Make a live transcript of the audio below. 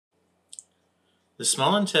The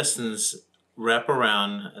small intestines wrap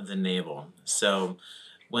around the navel. So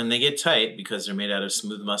when they get tight, because they're made out of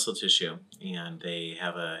smooth muscle tissue and they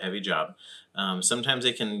have a heavy job, sometimes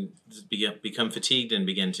they can become fatigued and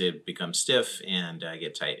begin to become stiff and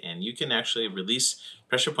get tight. And you can actually release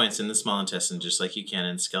pressure points in the small intestine just like you can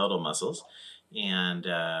in skeletal muscles. And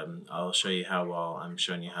I'll show you how while I'm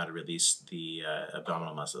showing you how to release the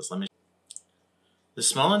abdominal muscles. The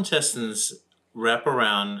small intestines wrap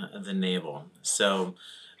around the navel. So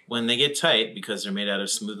when they get tight, because they're made out of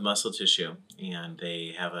smooth muscle tissue and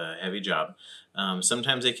they have a heavy job,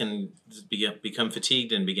 sometimes they can become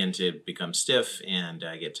fatigued and begin to become stiff and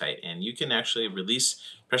get tight. And you can actually release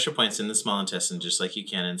pressure points in the small intestine just like you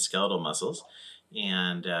can in skeletal muscles.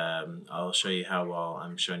 And I'll show you how while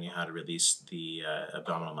I'm showing you how to release the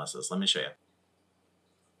abdominal muscles. Let me show you.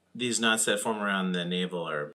 These knots that form around the navel are